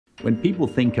When people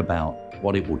think about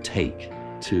what it will take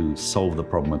to solve the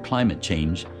problem of climate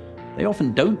change, they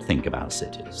often don't think about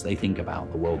cities. They think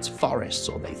about the world's forests,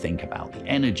 or they think about the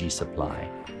energy supply.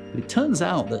 But it turns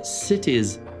out that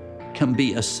cities can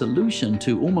be a solution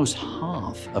to almost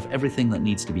half of everything that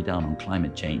needs to be done on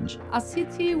climate change. A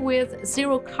city with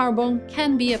zero carbon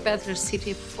can be a better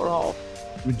city for all.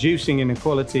 Reducing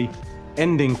inequality,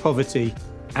 ending poverty,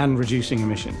 and reducing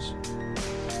emissions.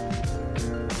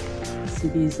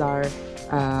 Cities are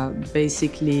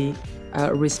basically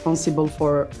responsible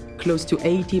for close to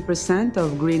 80%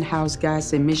 of greenhouse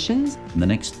gas emissions. In the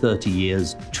next 30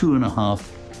 years,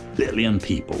 2.5 billion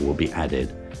people will be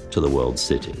added to the world's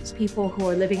cities. People who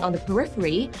are living on the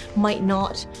periphery might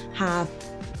not have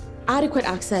adequate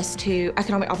access to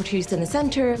economic opportunities in the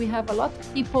center. We have a lot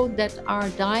of people that are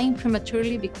dying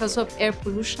prematurely because of air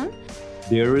pollution.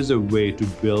 There is a way to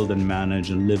build and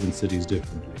manage and live in cities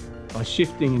differently. By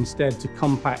shifting instead to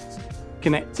compact,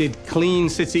 connected, clean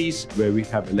cities. Where we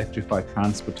have electrified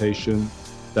transportation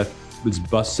that is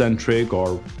bus-centric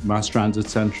or mass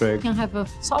transit-centric. We can have a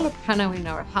solar panel in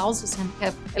our houses and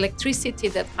have electricity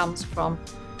that comes from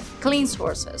clean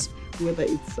sources. Whether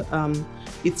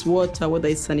it's water, whether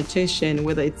it's sanitation,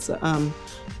 whether it's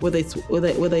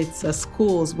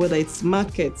schools, whether it's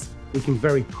markets. We can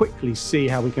very quickly see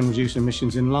how we can reduce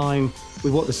emissions in line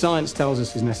with what the science tells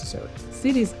us is necessary.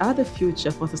 Cities are the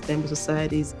future for sustainable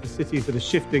societies. The cities that are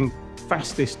shifting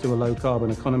fastest to a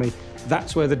low-carbon economy,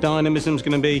 that's where the dynamism is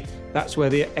going to be, that's where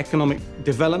the economic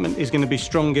development is going to be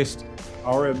strongest.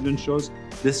 Our evidence shows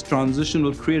this transition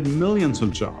will create millions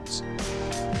of jobs.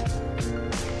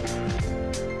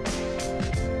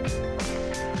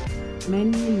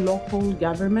 Many local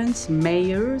governments,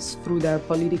 mayors, through their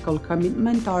political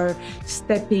commitment, are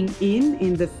stepping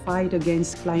in the fight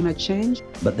against climate change.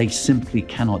 But they simply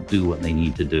cannot do what they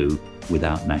need to do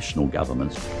without national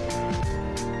governments.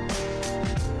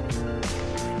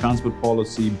 Transport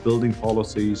policy, building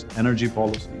policies, energy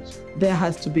policies. There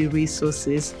has to be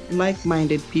resources,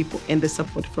 like-minded people, and the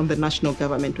support from the national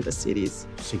government to the cities.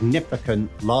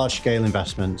 Significant, large-scale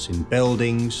investments in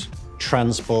buildings,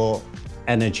 transport,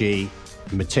 energy,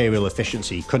 and material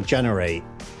efficiency could generate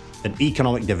an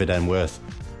economic dividend worth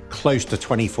close to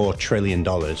 $24 trillion.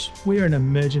 We're in an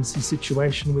emergency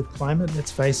situation with climate,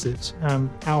 let's face it.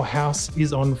 Our house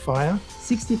is on fire.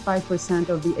 65%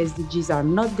 of the SDGs are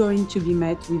not going to be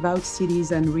met without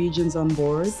cities and regions on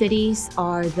board. Cities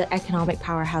are the economic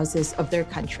powerhouses of their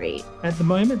country. At the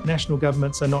moment, national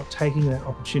governments are not taking that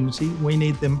opportunity. We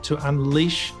need them to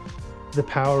unleash the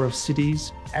power of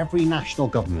cities. Every national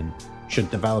government should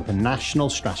develop a national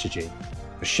strategy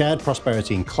for shared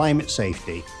prosperity and climate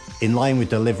safety in line with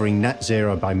delivering net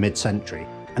zero by mid-century,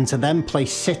 and to then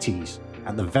place cities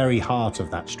at the very heart of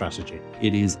that strategy.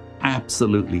 It is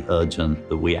absolutely urgent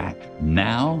that we act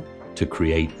now to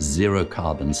create zero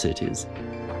carbon cities.